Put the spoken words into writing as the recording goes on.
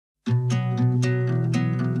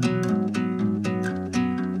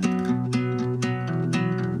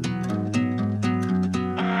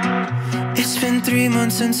been 3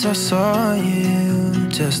 months since I saw you.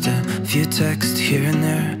 Just a few texts here and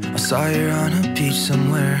there. I saw you on a beach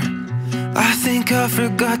somewhere. I think I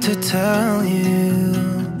forgot to tell you,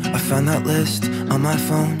 I found that list on my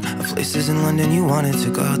phone of places in London you wanted to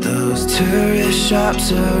go. Those tourist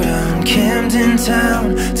shops around Camden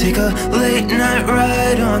town. Take a late night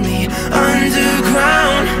ride on the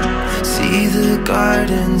underground. See the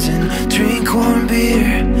gardens and drink warm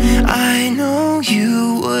beer. I know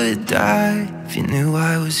you would die if you knew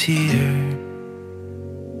I was here.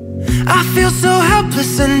 I feel so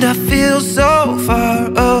helpless and I feel so far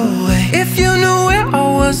away. If you knew where I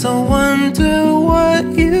was, I wonder what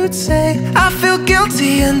you'd say. I feel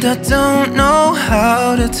guilty and I don't know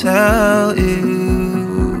how to tell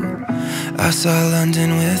you. I saw London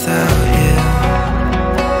without you.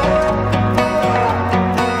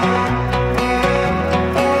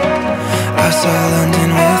 I saw London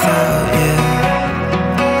without you.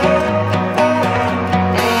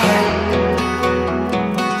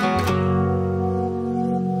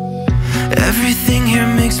 Everything here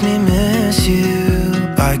makes me miss you.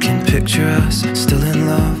 I can picture us still in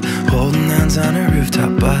love, holding hands on a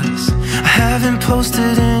rooftop bus. I haven't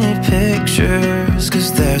posted any pictures,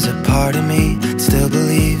 cause there's a part of me that still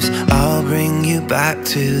believes I'll bring you back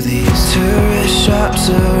to these tourist shops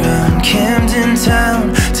around Camden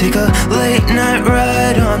town. Take a late night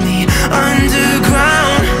ride on the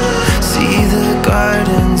underground. See the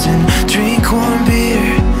gardens and drink warm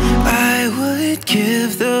beer. I would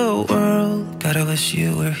give the world, God, I wish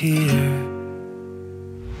you were here.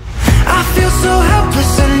 I feel so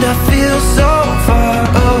helpless and I feel so far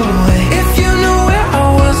away. If you knew where I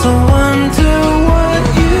was, I wonder what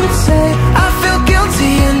you'd say. I feel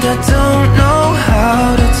guilty and I don't know how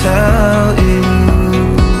to tell you.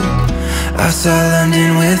 I saw London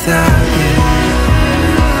without you.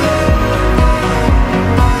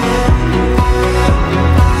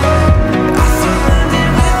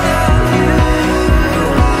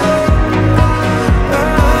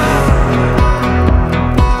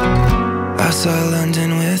 I saw London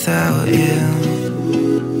without you.